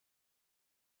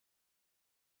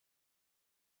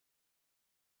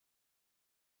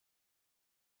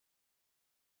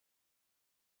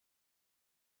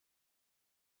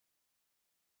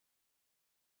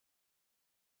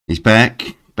He's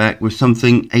back with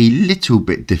something a little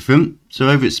bit different. So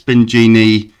over at Spin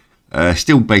Genie,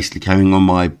 still basically carrying on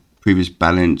my previous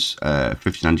balance,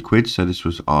 1,500 quid. So this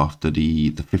was after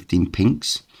the 15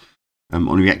 pinks on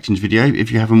the reactions video.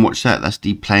 If you haven't watched that, that's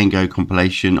the Play and Go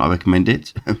compilation. I recommend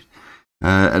it.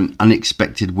 An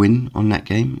unexpected win on that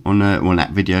game, on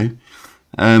that video.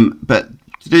 But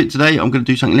to do it today, I'm going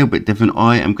to do something a little bit different.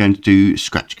 I am going to do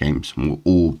scratch games,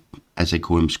 or as they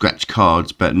call them, scratch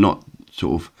cards, but not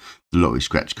sort of the lottery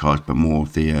scratch cards, but more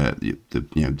of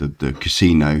the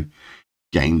casino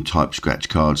game type scratch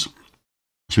cards.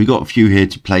 So we've got a few here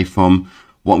to play from.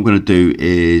 What I'm going to do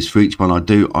is, for each one I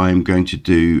do, I'm going to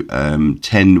do 10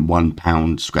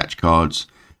 £1 scratch cards,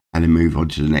 and then move on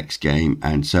to the next game,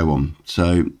 and so on.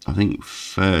 So I think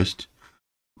first,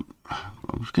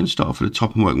 I was going to start off at the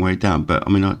top and work my way down, but I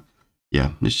mean,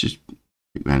 yeah, let's just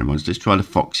pick random ones. Let's try the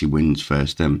Foxy wins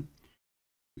first. Then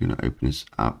we're going to open this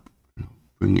up,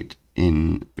 bring it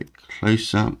in a bit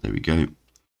closer. There we go.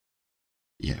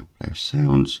 Yeah, player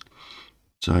sounds.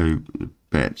 So the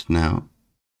bet now.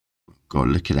 God,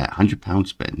 look at that,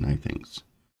 £100 bet. No thanks.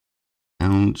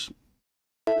 Pounds.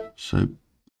 So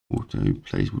auto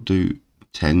plays will do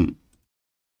 10.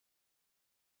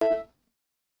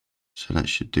 So that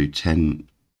should do 10.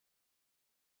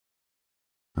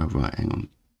 Oh right, hang on.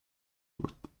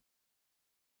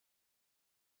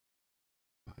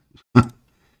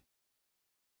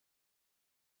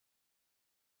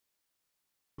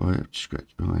 Right, I've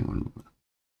scratched. Oh, hang on.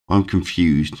 I'm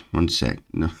confused. 1 sec.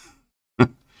 No.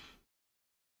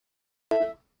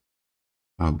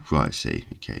 Oh right, I see.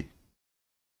 Okay.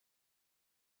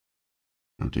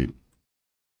 I'll do.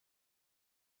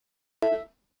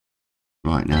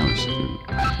 Right now it's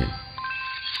okay.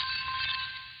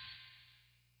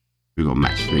 We've got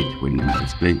match 3 to win them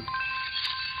basically.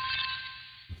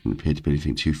 Doesn't appear to be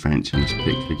anything too fancy on this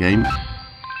particular game.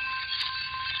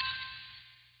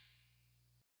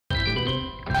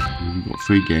 You've got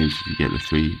 3 games if you get the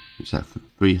 3. Is that for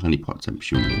 3 honeypots? I'm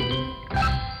sure.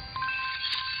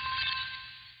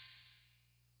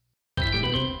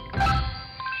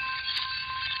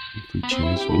 3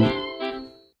 chairs. Ooh.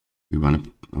 We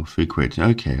run a 3 quid.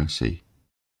 Okay, I see.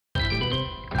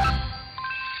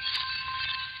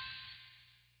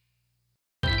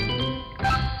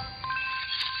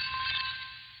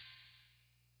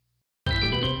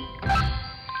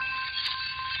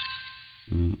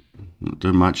 Not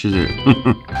doing much, is it?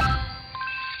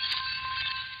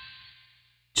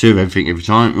 2 of everything every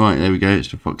time. Right, there we go.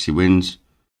 It's the Foxy wins.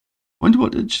 Wonder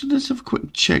what. Let's have a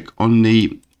quick check on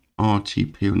the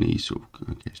RTP on these. Sort of,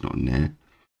 okay, it's not in there.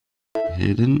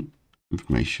 Hidden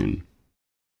information.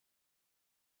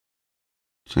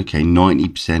 It's okay,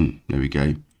 90%. There we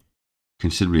go.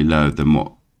 Considerably lower than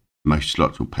what most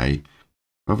slots will pay.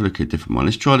 I'll have a look at a different one.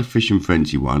 Let's try the Fish and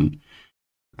Frenzy one.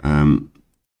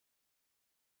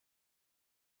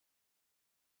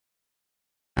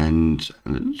 And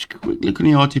let's quick look on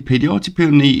the RTP. The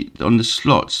RTP on the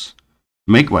slots,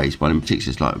 Megways one in particular,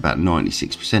 is like about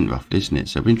 96% roughly, isn't it?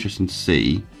 So it'll be interesting to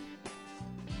see.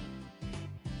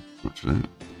 Much of that.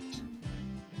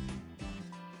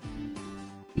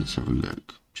 Let's have a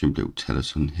look. Simply will tell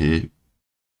us on here.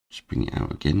 Just bring it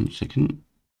out again a second.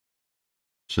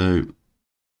 So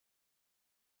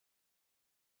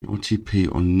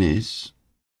RTP on this.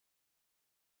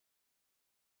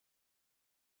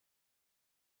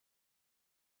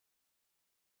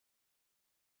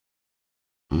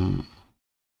 I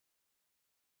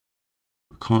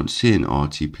can't see an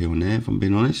RTP on there, if I'm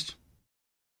being honest.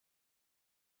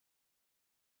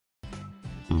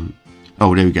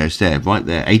 Oh, there we go. It's there, right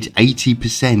there.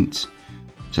 80%.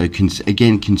 So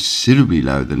again, considerably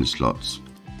lower than the slots.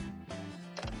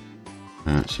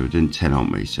 So we're doing 10,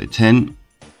 aren't we? So 10.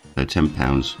 So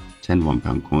 £10. 10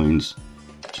 £1 coins.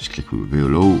 Just click on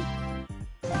reveal all.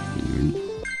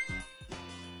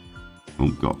 Oh,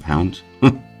 got a pound.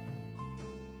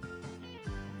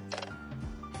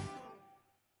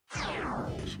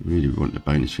 Really want the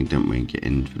bonus thing, don't we, and get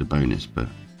in for the bonus, but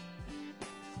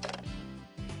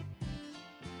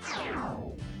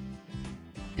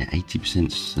yeah,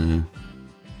 80%'s see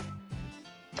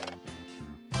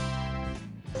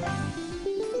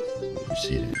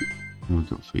that. Oh, I've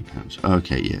got £3. Oh,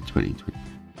 okay, yeah, 20.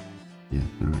 Yeah,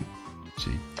 alright. Let's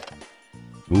see.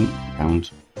 Oh, pound.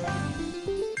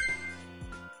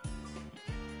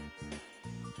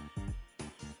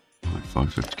 Alright,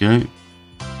 5 left to go.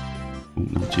 Oh,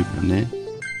 another £2 there.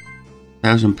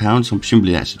 £1,000. So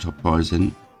presumably that's the top prize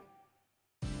then.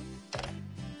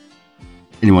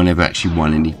 Anyone ever actually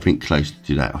won anything close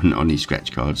to that on these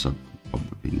scratch cards?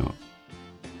 Probably not.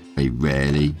 Very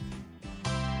rarely.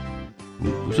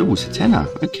 It was always a tenner.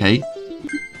 Okay.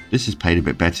 This has paid a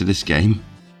bit better, this game.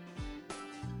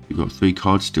 We've got 3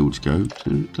 cards still to go.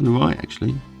 Done alright,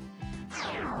 actually.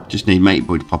 Just need Mate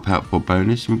Boy to pop out for a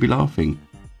bonus and we'll be laughing.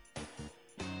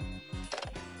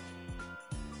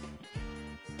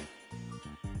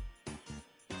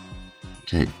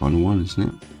 Okay, final one, isn't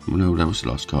it? Oh, no, that was the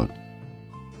last card.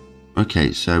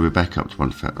 Okay, so we're back up to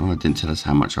 1,000. Oh, it didn't tell us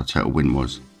how much our total win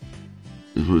was.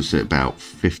 It was about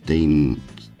 £15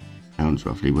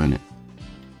 roughly, wasn't it?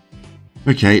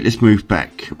 Okay, let's move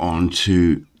back on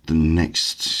to the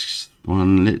next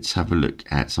one. Let's have a look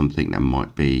at something that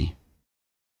might be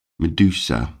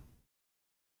Medusa.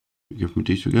 Give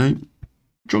Medusa a go.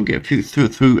 Try and get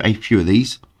through a few of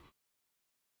these.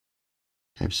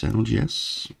 Have sound,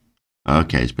 yes.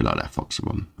 Okay, it's a bit like that Foxy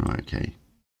one. Right, okay.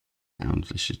 Sounds.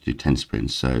 Let's just do 10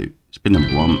 spins. So spin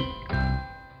number 1.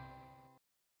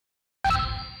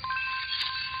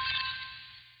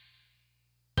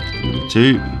 Number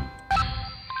 2.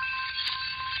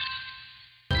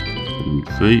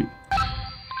 Number 3.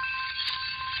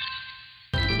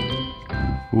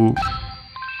 Number 4.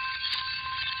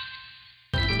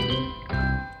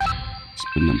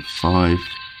 Spin number 5.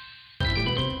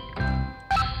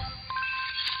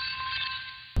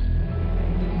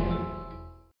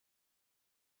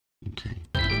 Okay.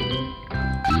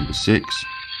 Number 6.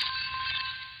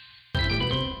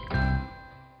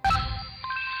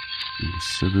 Number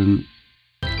 7.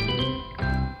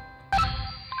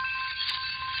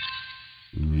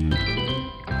 Yeah.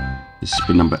 This is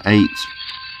spin number 8.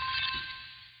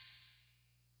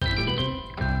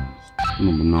 Spin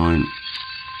number 9.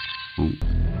 Oh.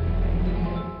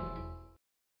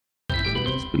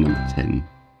 Spin number 10.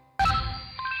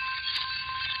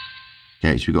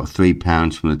 Okay, so we've got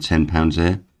 £3 from the £10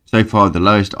 there. So far, the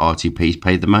lowest RTP's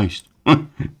paid the most.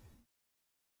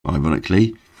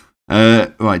 Ironically.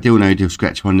 Right, deal no deal,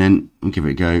 scratch one then. I'll give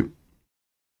it a go.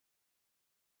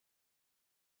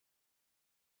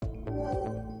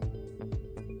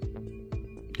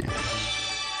 Yeah.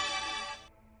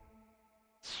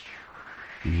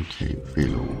 Okay,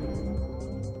 feel all.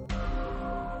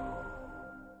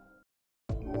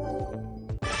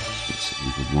 That's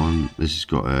number 1. This has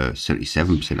got a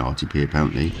 77% RTP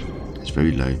apparently. It's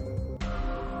very low.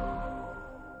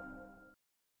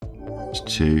 It's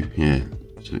 2, yeah.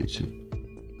 72.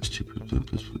 That's 2.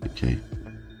 Okay.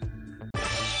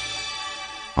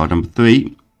 Card number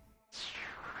 3.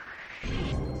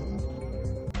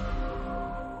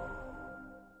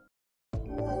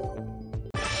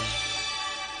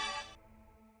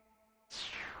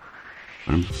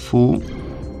 Card number 4. Oh,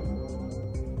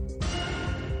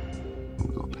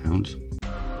 we've got pounds.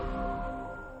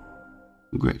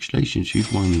 Congratulations,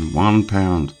 you've won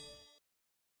 £1.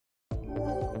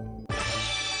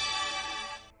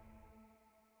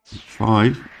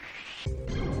 Five.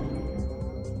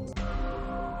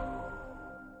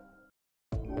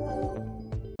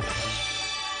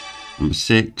 Number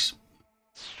 6.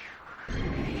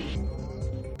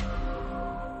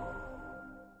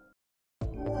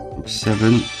 Number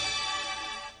 7.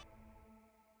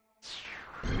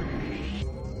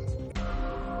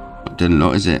 Not done a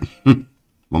lot, is it?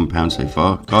 £1 so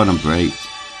far. Card number 8.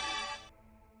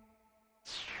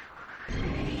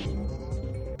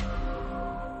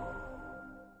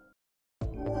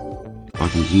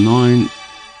 Card number 9.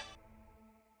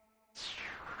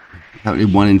 Apparently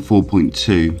 1 in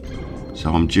 4.2.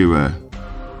 So I'm due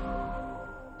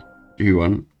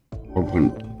one.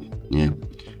 4. Yeah.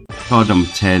 Card number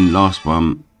 10, last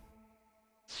one.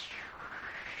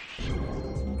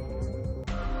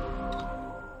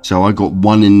 So I got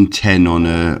 1 in 10 on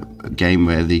a game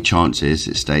where the chances,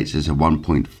 it states, is a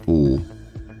 1.4.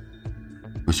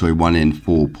 Oh, sorry, 1 in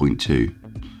 4.2.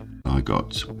 I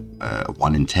got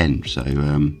 1 in 10. So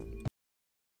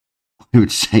I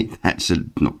would say that's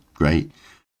not great.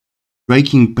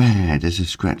 Breaking Bad as a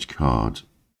scratch card.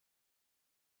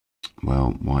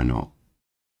 Well, why not?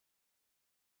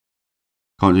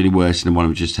 Can't do any worse than the one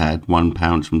we just had.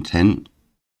 £1 from 10.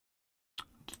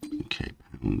 Okay,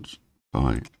 pounds.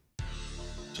 Right.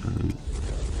 So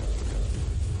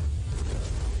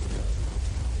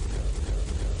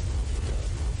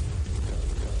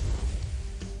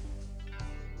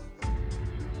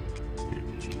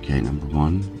okay, number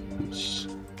 1. It's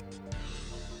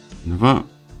another.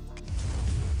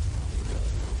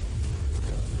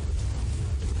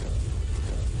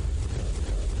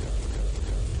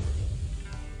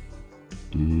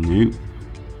 Nope.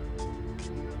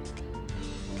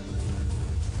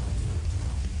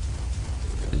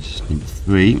 This is number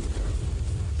 3.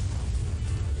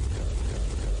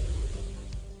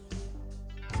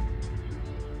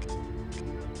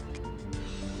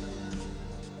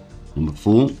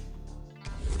 4.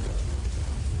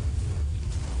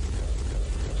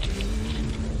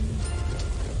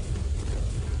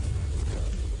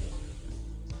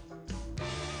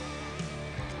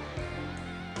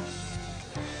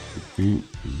 Okay,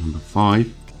 number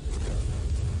 5.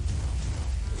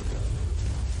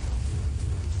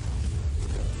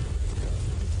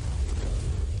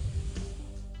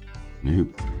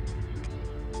 Nope.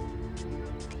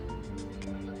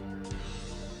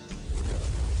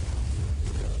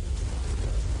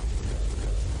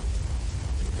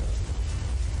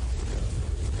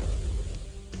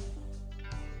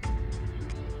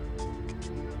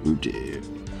 Oh dear.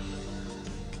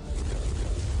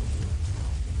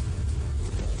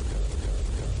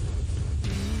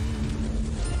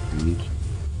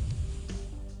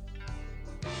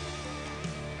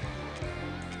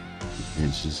 And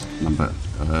this is number,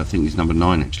 I think it's number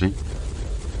 9 actually.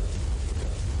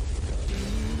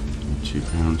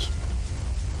 £2.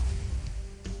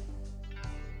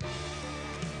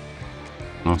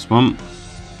 Last one.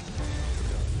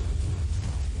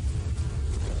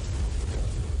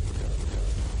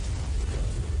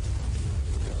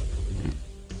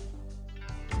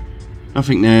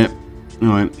 Nothing there.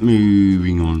 Alright,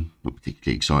 moving on. Not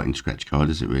particularly exciting scratch card,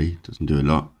 is it really? Doesn't do a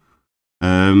lot.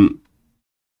 Well,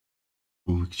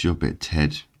 we could do a bit of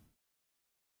Ted.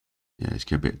 Yeah, let's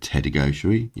get a bit of Ted to go, shall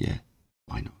we? Yeah,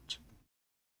 why not?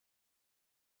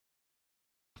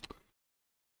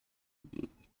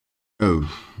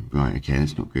 Oh, right, okay,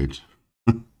 that's not good.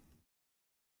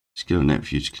 Skill net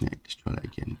fuse connect. Let's try that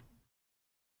again.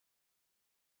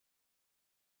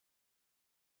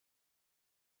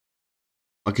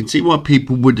 I can see why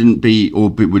people wouldn't be, or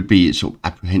would be sort of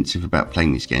apprehensive about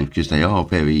playing this game, because they are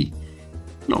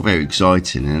not very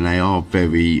exciting, and they are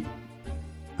very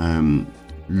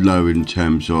low in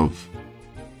terms of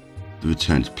the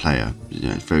return to player. You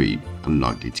know, it's very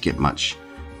unlikely to get much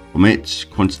from it.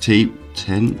 Quantity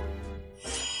 10.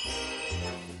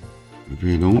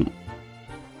 Reveal all.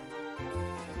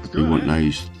 We want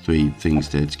those 3 things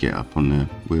there to get up on the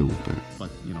wheel, but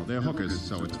you know, they're hookers,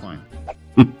 so it's fine.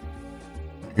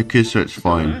 Hookers, so it's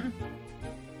fine.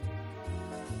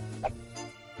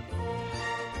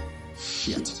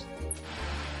 Shit.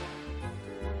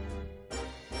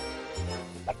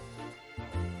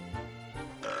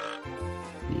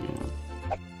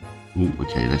 Ooh,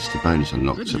 okay, that's the bonus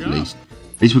unlocked at least.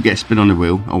 At least we'll get a spin on the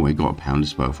wheel. Oh, we got £1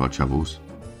 as well for our troubles.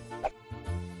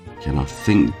 Okay, and I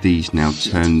think these now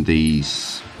turn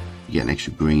these. You get an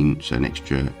extra green, so an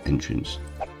extra entrance.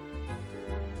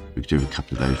 We could do a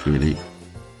couple of those really.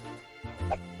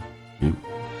 Yep.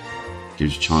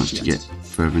 Gives a chance to get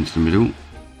further into the middle.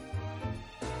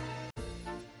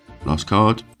 Last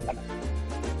card.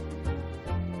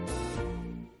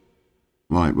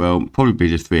 Right, well, probably be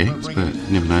the 3x, but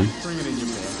you never know.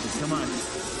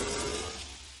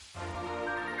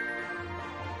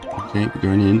 Okay, we're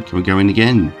going in. Can we go in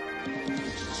again?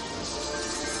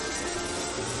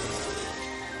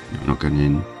 No, we're not going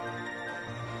in.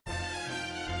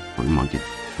 Probably might get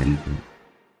 10.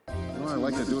 I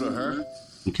like to do to her.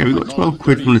 Okay, we got 12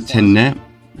 quid from the 10 there.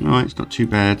 Alright, it's not too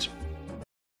bad.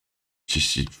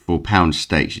 Just for £1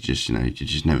 stakes, you're just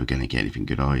never going to get anything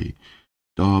good, are you?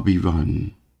 Derby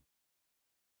Run.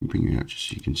 I'll bring you out just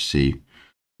so you can see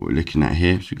what we're looking at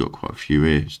here. So we've got quite a few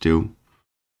here still.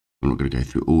 I'm not going to go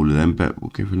through all of them, but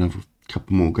we'll give another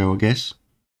couple more go, I guess.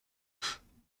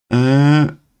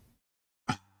 Little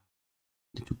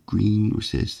green,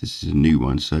 what's this? This is a new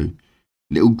one. So,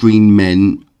 Little Green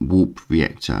Men Warp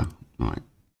Reactor. Right.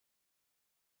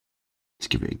 Let's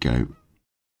give it a go.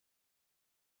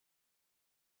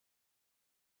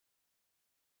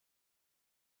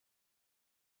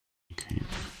 Okay.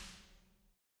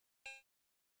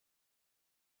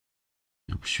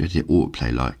 I wish you had the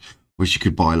autoplay like. Wish you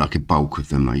could buy like a bulk of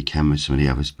them like you can with some of the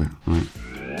others, but right.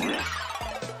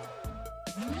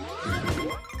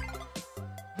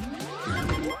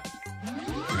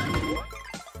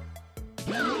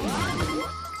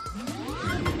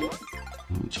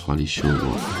 Not entirely sure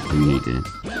what we need here.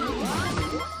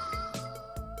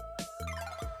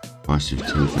 Price of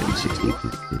 10, 30, 16,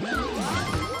 50.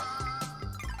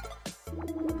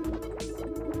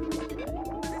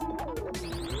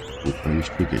 Bonus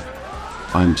triggered.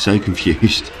 I'm so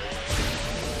confused.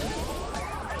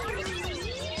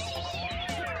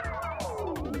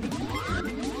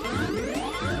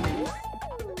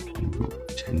 We've got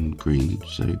 10 green,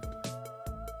 so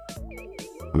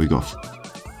we got.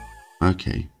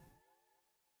 Okay.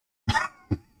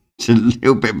 It's a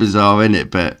little bit bizarre, isn't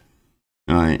it? But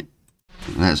right,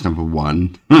 that's number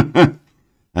 1.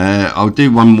 I'll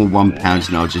do one more £1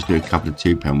 and I'll just do a couple of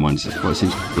 £2 ones. That's what it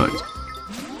seems like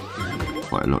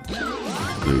quite a lot to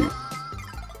do.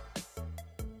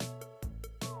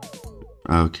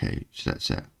 Okay, so that's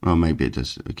it. Oh, maybe it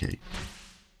does. Okay.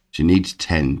 So you need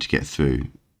 10 to get through.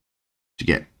 To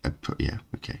get a... Yeah,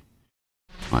 okay.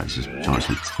 Right, let's just try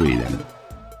some 3 then.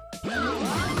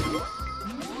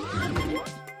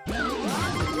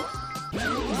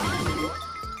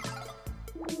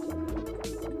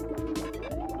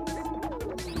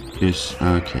 This,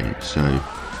 okay, so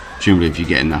presumably if you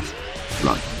get enough,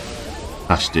 like,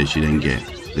 clusters, you then get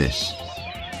this.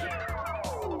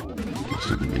 That's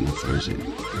not going to be enough, though, is it?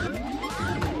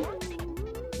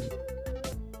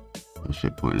 That's a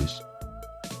bit pointless.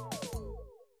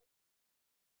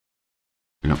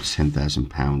 Going up to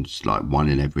 £10,000, like 1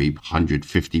 in every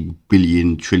 150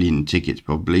 billion trillion tickets,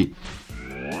 probably.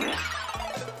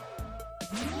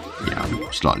 Yeah,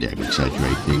 I'm slightly over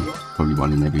exaggerating. Probably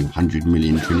 1 in every 100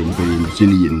 million trillion billion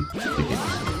zillion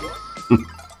tickets.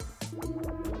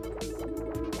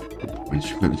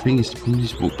 But the thing is, the problem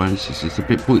is what bonuses, it's a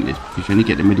bit pointless because you only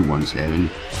get the middle ones there and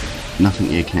nothing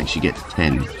here can actually get to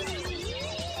 10.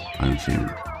 I don't think.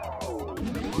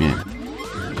 Yeah,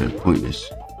 so it's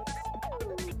pointless.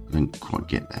 I don't quite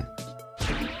get that.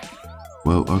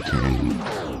 Well, okay.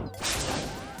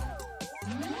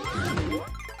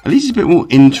 At least it's a bit more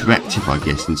interactive, I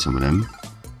guess, than some of them.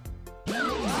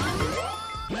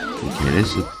 Okay,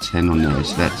 there's a 10 on there,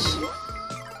 so that's...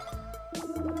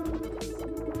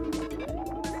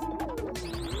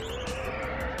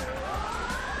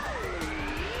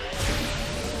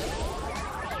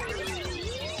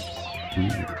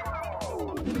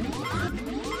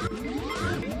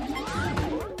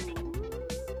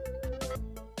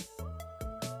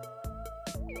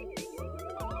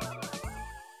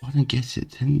 I don't get it.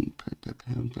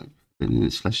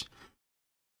 10 slash.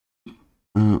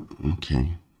 Oh,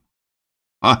 okay.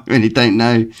 I really don't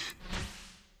know.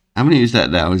 How many is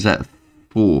that now? Is that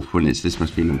 4 when it's this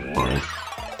must be number 5?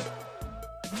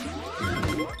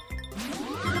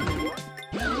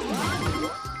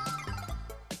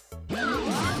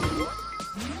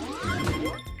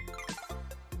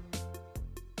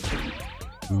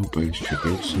 Oh, bonus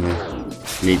triggers.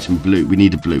 We need some blue. We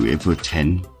need a blue here for a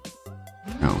 10.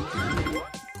 Oh.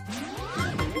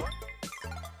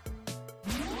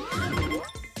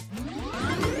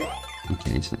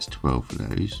 Okay, so that's 12 for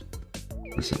those.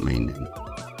 What does that mean then?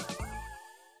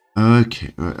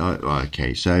 Okay, right,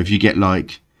 okay. So if you get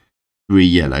like 3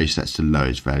 yellows, that's the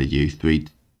lowest value. 10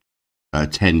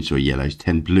 yellows,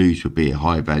 10 blues would be a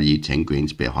high value, 10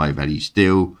 greens would be a high value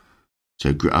still.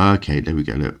 So okay, there we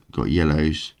go. Look, got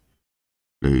yellows,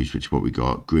 blues, which is what we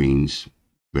got. Greens,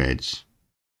 reds.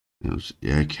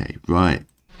 Yeah, okay, right.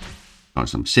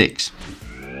 That's number 6.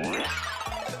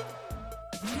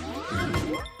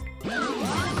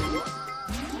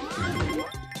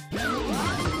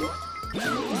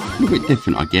 A little bit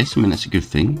different, I guess. I mean, that's a good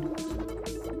thing.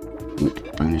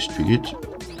 Bonus triggered.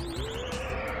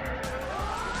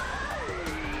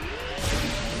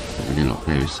 Really not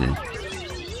there, is there?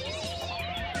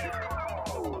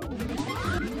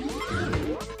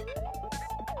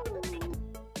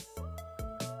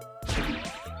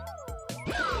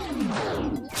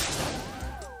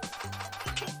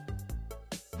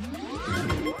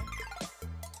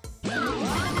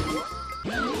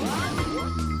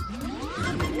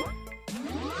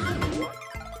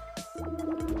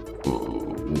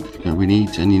 We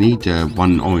need, and you need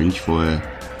 1 orange for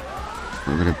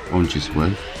whatever the orange is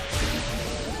worth.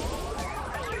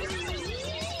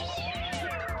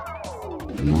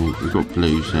 No, we've got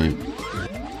blue, so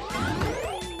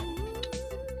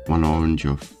 1 orange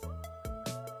off.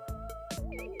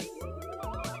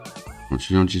 What's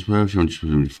the orange is worth? The orange is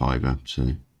worth 5,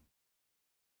 so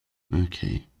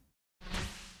okay.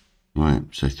 Right,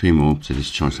 so 3 more, so let's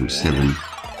try some 7.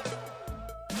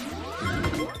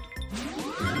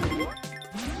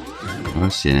 I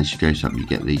see, and as you go up, you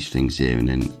get these things here, and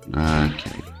then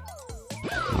okay,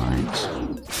 right,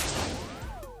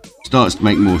 starts to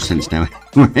make more sense now.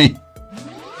 Anyway,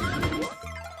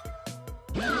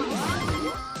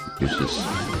 gives us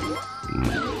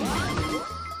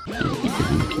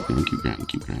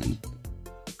keep going.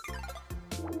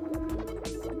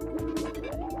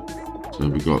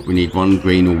 So we need 1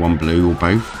 green or 1 blue or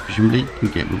both. Presumably, we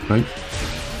can get both.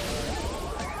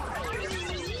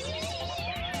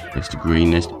 There's the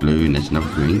green, there's the blue, and there's another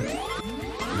green.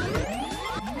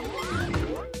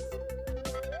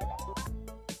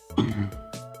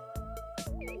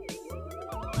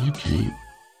 Okay.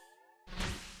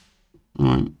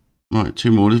 Right,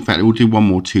 2 more. In fact, we'll do 1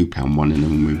 more £2 one and then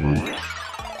we'll move on.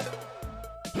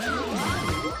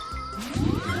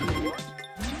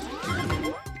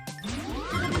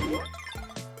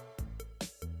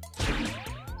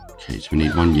 Okay, so we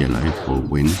need 1 yellow for a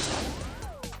win.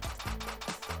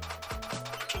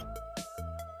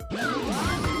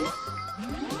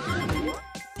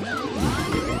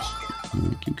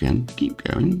 Keep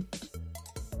going.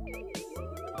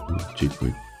 2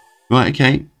 quid. Right,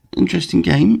 okay. Interesting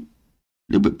game.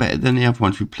 A little bit better than the other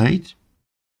ones we played.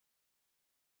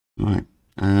 Right.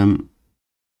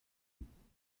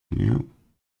 Yeah.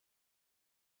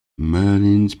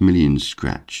 Merlin's Million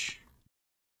Scratch.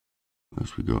 What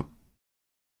else we got?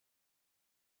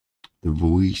 The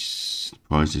Voice.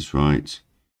 Price is Right.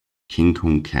 King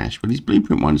Kong Cash. Well, these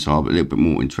blueprint ones are, but a little bit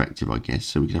more interactive, I guess.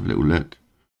 So we can have a little look.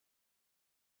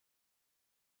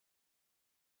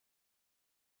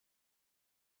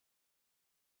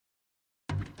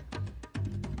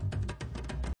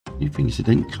 New things that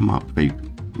don't come up very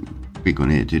big on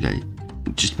here, do they?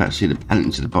 Just about to see the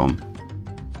balance at the bottom.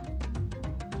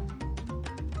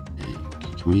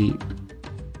 Can we?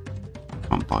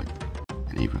 Can't buy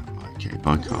any. Okay,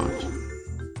 buy cards.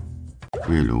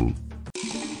 Real all.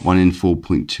 1 in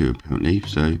 4.2 apparently.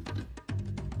 So.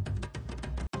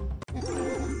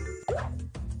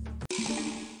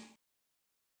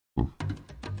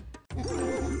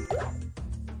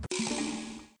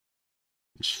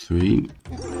 It's 3.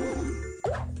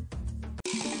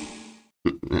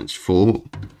 That's 4.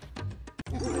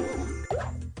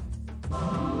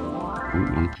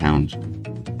 £1.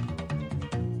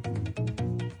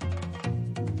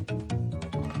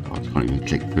 I can't even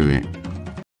click through it.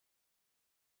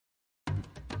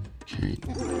 Okay,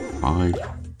 5.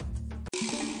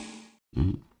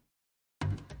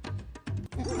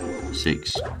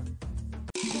 6.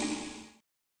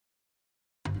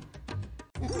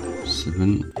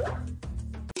 7.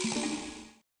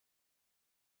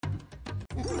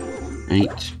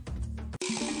 8.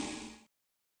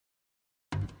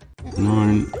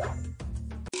 9.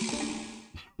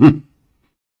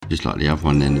 Just like the other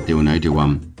one then, the deal or no deal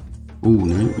one. Oh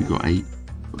no, we got 8.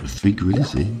 Got the 3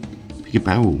 gorillas here. Pick a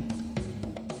barrel.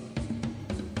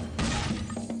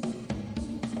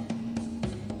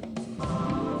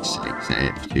 Six,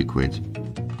 it for 2 quid.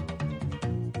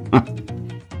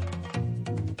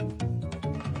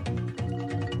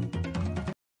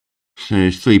 So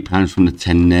it's £3 from the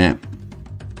 10 there.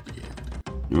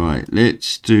 Right,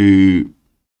 let's do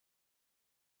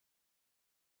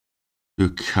a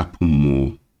couple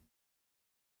more.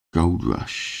 Gold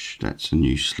Rush. That's a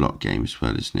new slot game as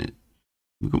well, isn't it?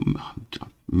 We've got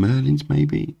Merlin's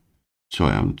maybe.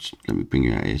 Sorry, let me bring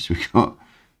you out here. So we got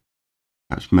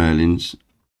perhaps Merlin's.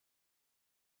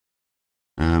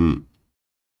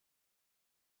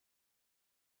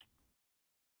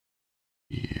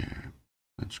 Yeah,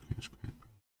 that's great.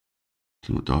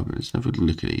 Let's have a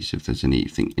look at these if there's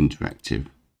anything interactive.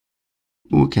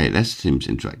 Okay, that seems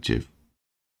interactive.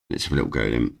 Let's have a little go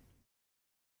then.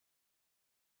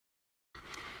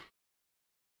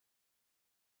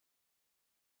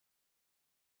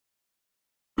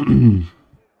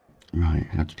 Right,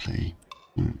 how to play.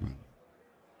 Right.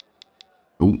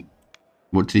 Oh,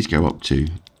 what do these go up to?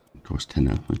 Cost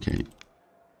tenner. Okay,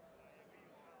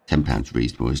 £10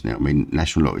 reasonable, isn't it? I mean,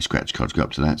 National Lottery scratch cards go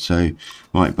up to that. So,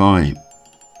 right, buy.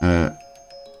 Right,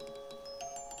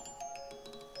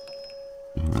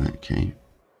 okay.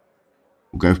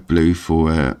 We'll go for blue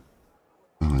for. Oh,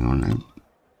 hang on now.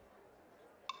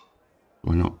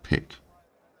 Why not pick?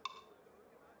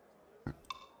 I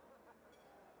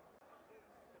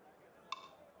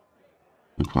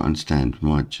don't quite understand.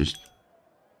 Might just.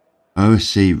 Oh, I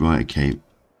see. Right, okay.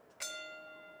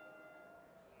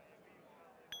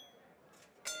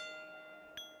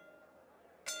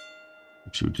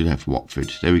 So we'll do that for Watford.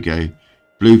 There we go.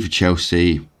 Blue for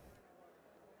Chelsea.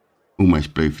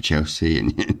 Almost blue for Chelsea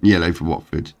and yellow for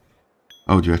Watford.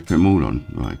 Oh, do we have to put them all on?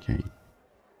 Right, okay.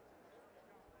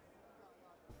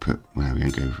 Well, we're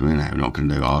going to go for it. No, we're not going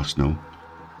to do Arsenal.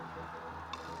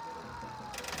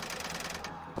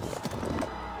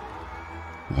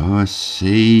 Oh, I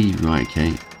see. Right,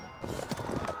 okay.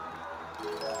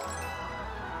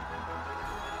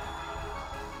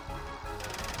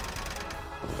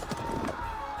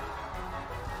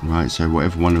 Right, so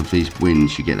whatever one of these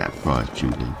wins, you get that prize,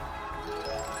 presumably.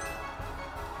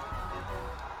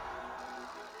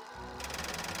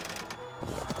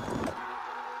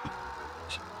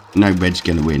 No red's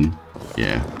going to win.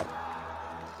 Yeah.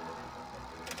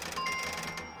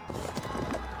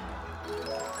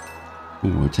 Oh,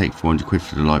 we'll take 400 quid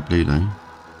for the light blue, though.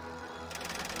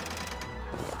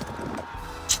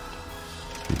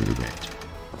 A bit of red.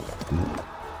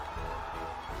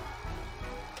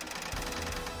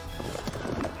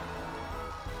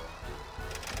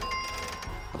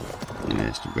 Yeah,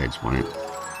 it's the reds, won it.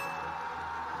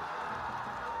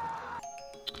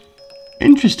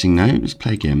 Interesting though. Let's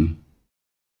play again.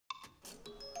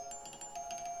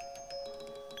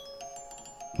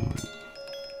 Right.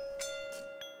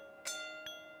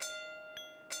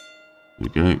 There we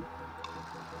go.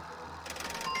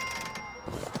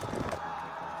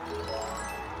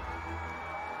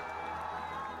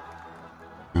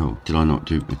 Oh, did I not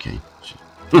do? Okay.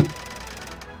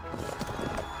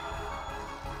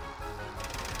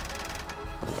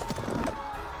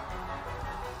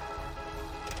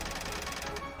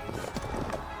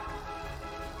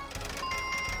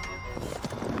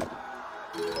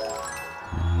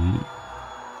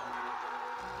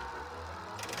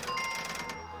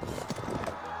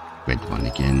 Red one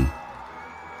again.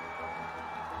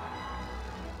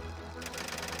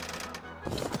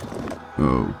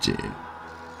 Oh dear.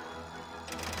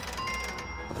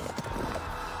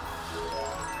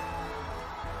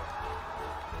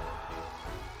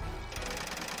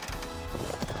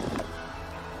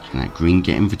 Can that green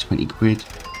get in for 20 quid?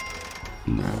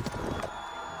 No.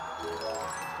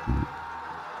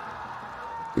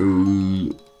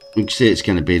 Ooh. You can see it's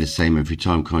going to be the same every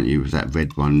time, can't you, with that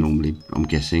red one normally, I'm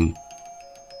guessing.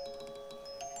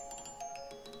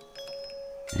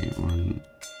 Okay, 1,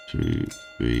 2,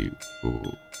 3,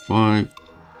 4, 5.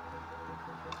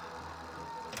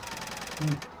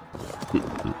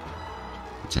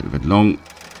 Take the red long.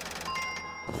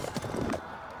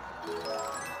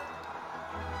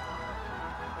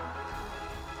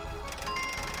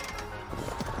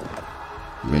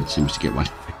 Red seems to get one.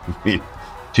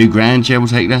 2 grand, yeah, we'll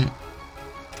take that.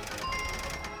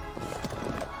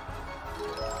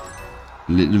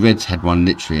 The Reds had one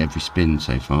literally every spin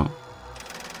so far.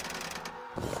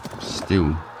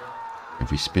 Still,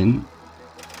 every spin.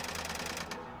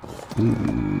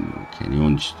 Ooh, okay, the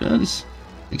orange. Let's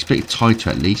expect tighter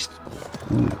at least.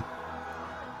 Ooh.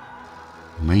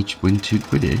 Mage win 2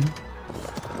 quid here.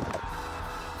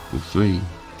 Or 3.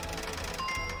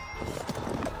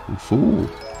 Or 4.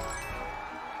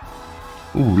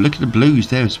 Oh, look at the blues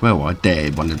there as well. I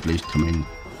dared one of the blues to come in.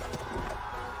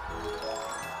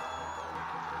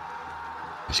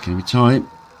 It's going to be tight.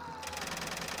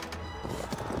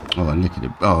 Oh, look at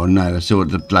it. Oh, no. I saw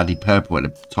the bloody purple at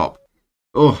the top.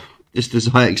 Oh, just as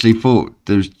I actually thought.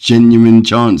 There's genuine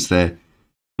chance there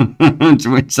to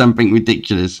win something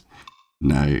ridiculous.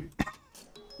 No.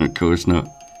 Of course not.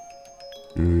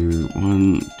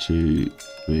 1, 2,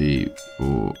 3,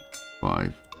 4,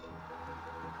 5.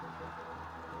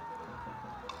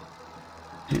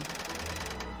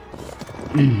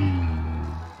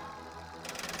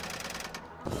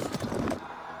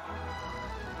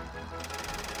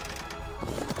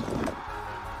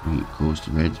 Of course,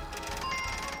 the red.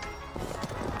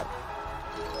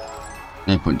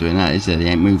 No point doing that, is there? He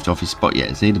ain't moved off his spot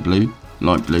yet. Is he the blue?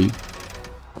 Light blue.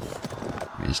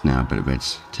 It is now, but the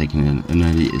red's taking an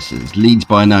early. It leads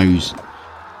by a nose.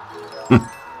 The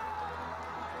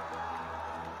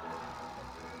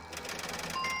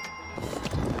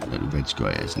red's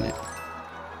got it, isn't it?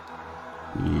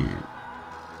 Yeah.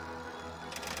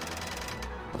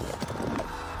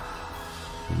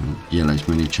 Yellow's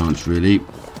my only chance, really.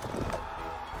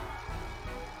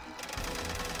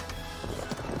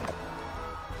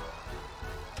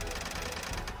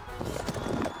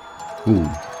 Ooh,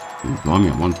 blimey,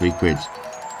 I won 3 quid.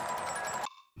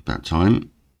 About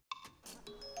time.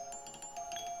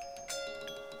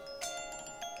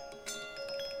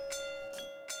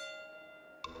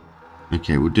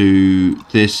 Okay, we'll do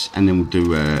this, and then we'll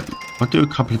do I'll do a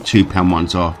couple of £2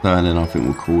 ones after, and then I think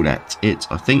we'll call that it,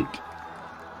 I think.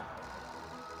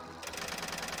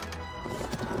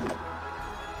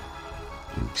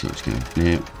 Let's see what's going to happen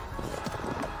here.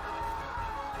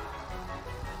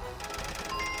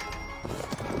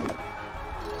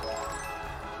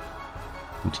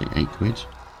 I'll take 8 quid.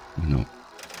 Why not?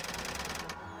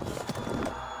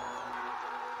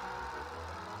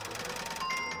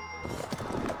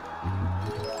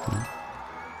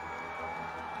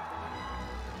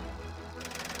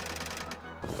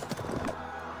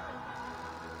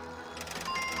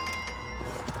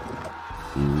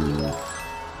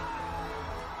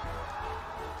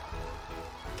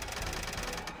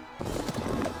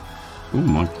 Oh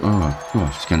my, oh gosh,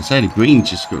 I was going to say the green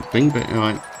just got a thing, but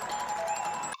alright.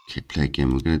 Okay, play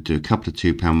again. We're going to do a couple of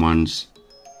 £2 ones,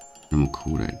 and we'll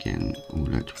call that again. Oh,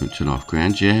 let's put 2.5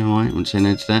 grand, yeah, alright, wouldn't say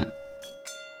no to that.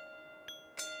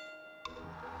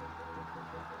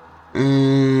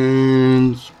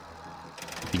 And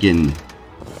begin.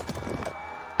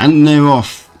 And they're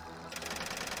off.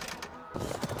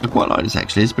 I quite like this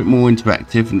actually, it's a bit more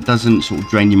interactive and it doesn't sort of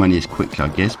drain your money as quickly, I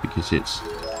guess, because it's,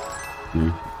 you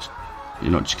know,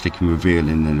 you're not just clicking reveal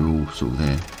and then they're all sort of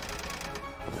there.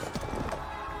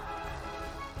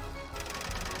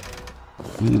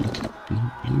 Look at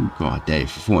blue. God, I dare you.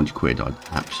 For 400 quid, I'd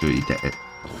absolutely dare it.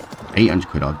 800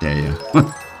 quid, I'd dare you.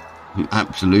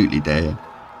 Absolutely dare you.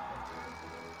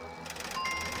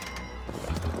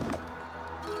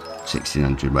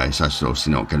 1600 ways. That's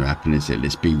obviously not going to happen, is it?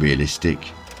 Let's be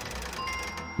realistic.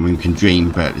 I mean, we can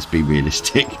dream, but let's be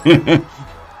realistic.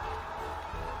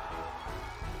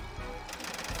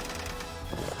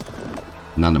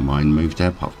 None of mine moved there,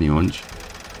 apart from the orange.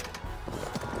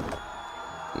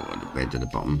 Oh, the red at the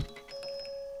bottom.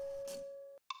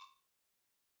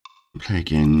 Play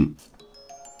again.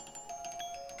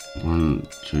 1,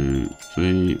 2,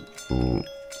 3, 4,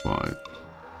 5.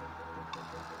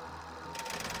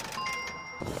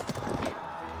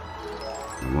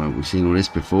 Well, we've seen all this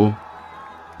before.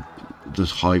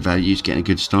 Just high values getting a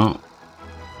good start.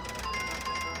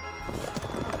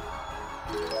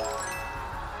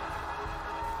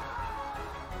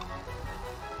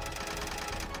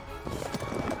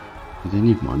 Did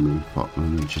any of mine move apart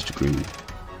from just a green?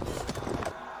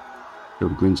 The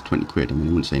green's 20 quid. I mean, I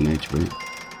wouldn't say no to it.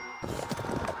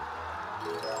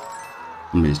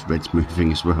 I mean, the red's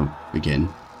moving as well again.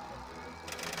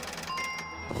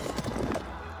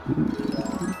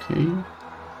 Okay.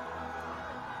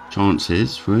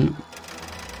 Chances for it.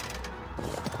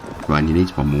 Right, and you need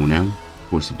one more now. Of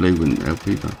course, the blue wouldn't help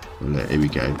either. Well, here we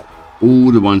go.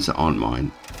 All the ones that aren't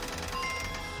mine.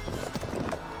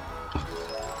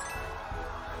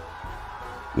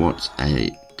 What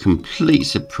a complete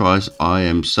surprise. I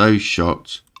am so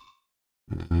shocked.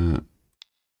 Yeah,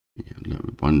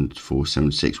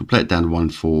 1476. We'll play it down to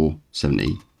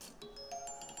 1470.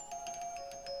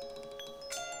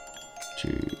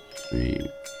 2, 3,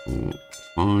 4,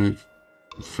 5.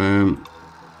 Confirm.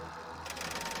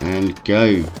 And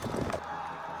go.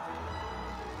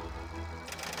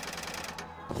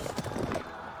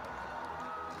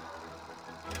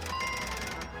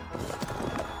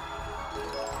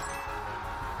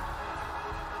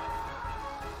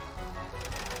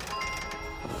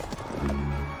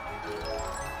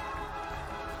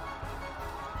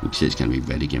 Looks like it's going to be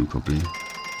red again, probably.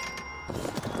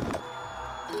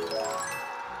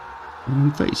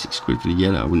 36 quid for the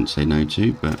yellow, I wouldn't say no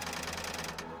to, but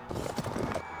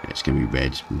yeah, it's going to be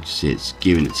red. You can see it's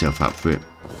gearing itself up for it.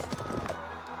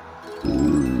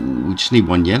 Ooh, we just need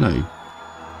one yellow.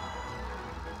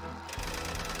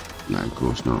 No, of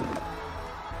course not.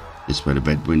 This is where the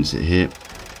red wins it here.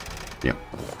 Yep.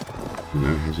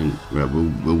 No, it hasn't. Well,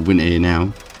 we'll win it here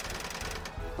now.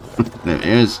 There it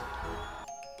is.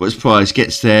 What's prize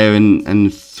gets there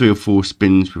and 3 or 4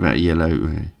 spins without a yellow.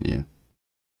 Yeah.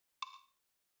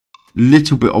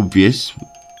 Little bit obvious,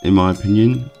 in my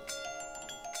opinion.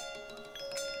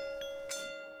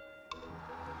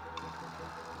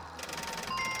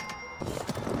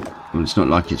 Well, it's not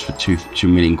like it's for 2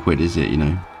 million quid, is it? You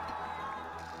know.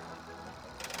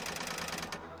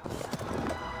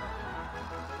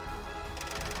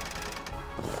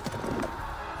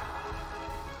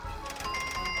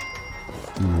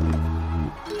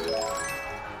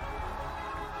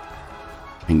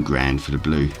 £10,000 for the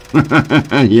blue.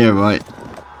 Yeah, right.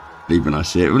 Believe when I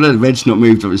see it. Well, the red's not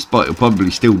moved up, despite it'll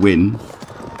probably still win.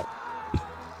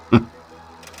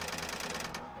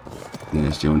 Yeah,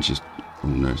 it's the orange just. Oh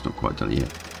no, it's not quite done it yet.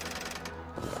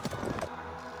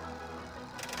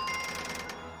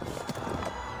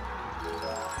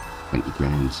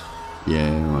 £20,000.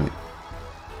 Yeah, right.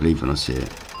 Believe when I see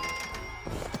it.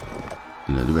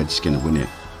 You know, the red's going to win it.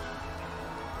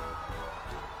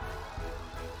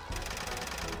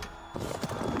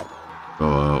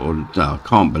 Oh, I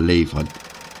can't believe I.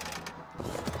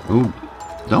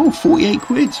 Oh, 48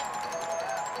 quid.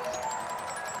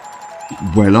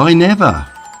 Well, I never.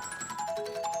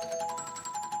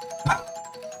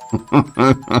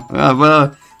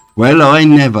 well, I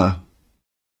never.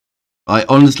 I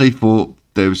honestly thought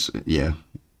there was. Yeah,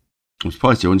 I'm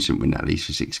surprised the orange didn't win that at least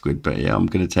for 6 quid. But yeah, I'm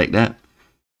going to take that.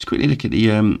 Let's quickly look at the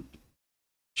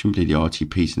shouldn't be the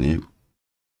RTPs in here.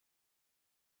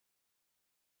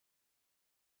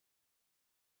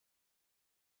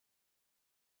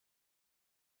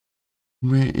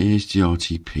 Where is the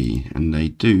RTP? And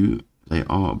they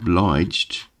are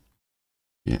obliged.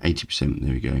 Yeah, 80%.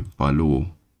 There we go. By law.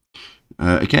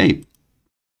 Okay.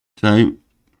 So,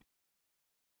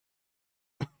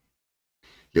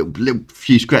 little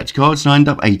few scratch cards lined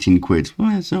up. 18 quid. Well,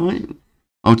 that's all right.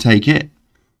 I'll take it.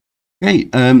 Okay.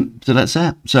 So that's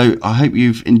that. So I hope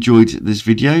you've enjoyed this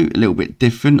video. A little bit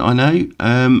different, I know.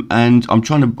 And I'm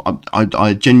trying to.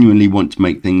 I genuinely want to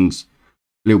make things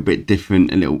a little bit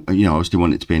different, a little, you know, I still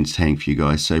want it to be entertaining for you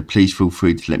guys. So please feel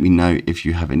free to let me know if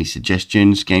you have any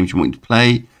suggestions, games you want to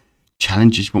play,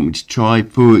 challenges you want me to try.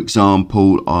 For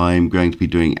example, I'm going to be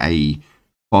doing a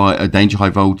danger high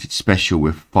voltage special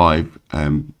with 5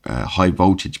 high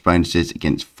voltage bonuses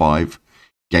against 5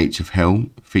 gates of hell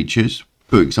features.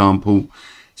 For example,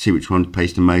 see which one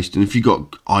pays the most. And if you've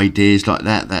got ideas like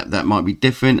that might be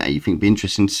different, that you think would be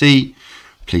interesting to see,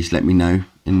 please let me know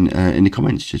in the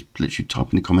comments. Just literally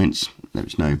type in the comments, let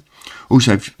us know.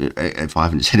 Also, if I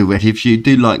haven't said already, if you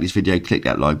do like this video, click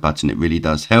that like button, it really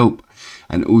does help.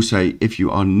 And also, if you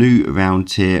are new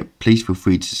around here, please feel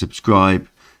free to subscribe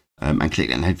and click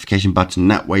that notification button.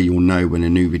 That way you'll know when a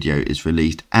new video is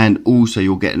released, and also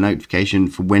you'll get a notification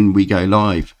for when we go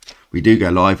live. We do go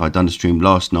live. I done a stream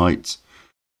last night.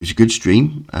 It was a good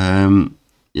stream.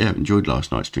 Yeah, enjoyed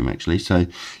last night's stream actually. So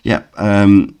yeah,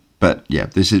 but yeah,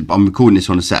 I'm recording this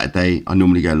on a Saturday. I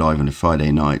normally go live on a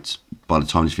Friday night. By the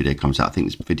time this video comes out, I think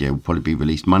this video will probably be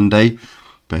released Monday.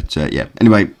 But yeah,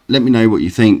 anyway, let me know what you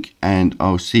think, and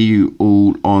I'll see you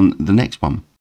all on the next one.